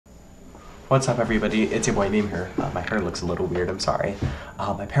What's up, everybody? It's your boy Meme here. My hair looks a little weird, I'm sorry.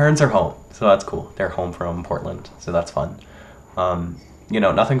 My parents are home, so that's cool. They're home from Portland, so that's fun. You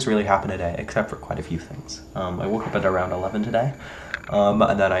know, nothing's really happened today, except for quite a few things. I woke up at around 11 today, and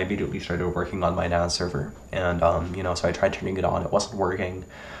then I immediately started working on my NAS server. And, you know, so I tried turning it on, it wasn't working.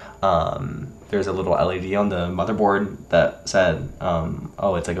 There's a little LED on the motherboard that said,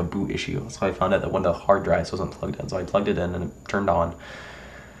 oh, it's like a boot issue. So I found out that one of the hard drives wasn't plugged in, so I plugged it in and it turned on.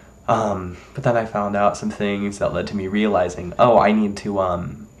 But then I found out some things that led to me realizing, oh, I need to,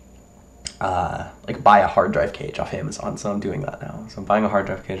 like buy a hard drive cage off Amazon, so I'm doing that now. So I'm buying a hard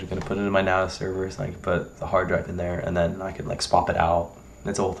drive cage, I'm gonna put it in my NAS server, so I can put the hard drive in there, and then I can like swap it out.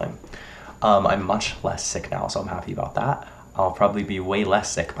 It's a whole thing. I'm much less sick now, so I'm happy about that. I'll probably be way less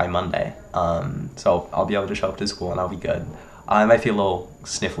sick by Monday, so I'll be able to show up to school and I'll be good. I might feel a little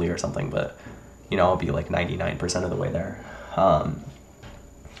sniffly or something, but, you know, I'll be like 99% of the way there.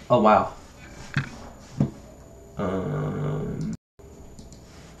 Oh, wow.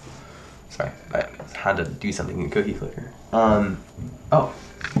 Sorry, I had to do something in Cookie Clicker. Oh. I'm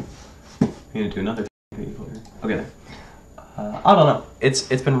gonna do another Cookie Clicker. Okay. I don't know.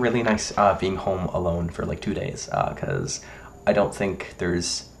 It's been really nice being home alone for like 2 days, because I don't think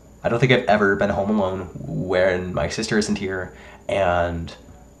I've ever been home alone when my sister isn't here, and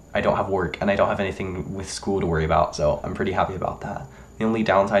I don't have work, and I don't have anything with school to worry about, so I'm pretty happy about that. The only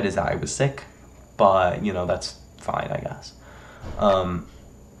downside is that I was sick, but, you know, that's fine, I guess.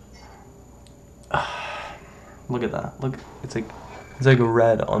 Look at that. Look, it's like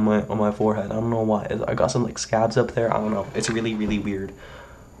red on my forehead. I don't know why. I got some like scabs up there. I don't know. It's really, really weird.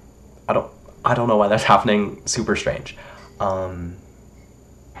 I don't know why that's happening. Super strange.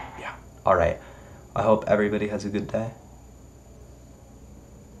 Yeah. All right. I hope everybody has a good day.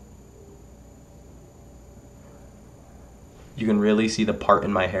 You can really see the part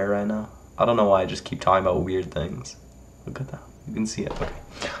in my hair right now. I don't know why I just keep talking about weird things. Look at that. You can see it. Okay.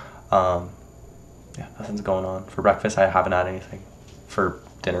 Yeah, nothing's going on. For breakfast, I haven't had anything. For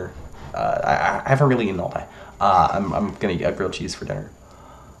dinner, I haven't really eaten all day. I'm gonna get grilled cheese for dinner.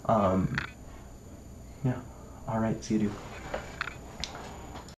 Yeah. All right. See you, dude.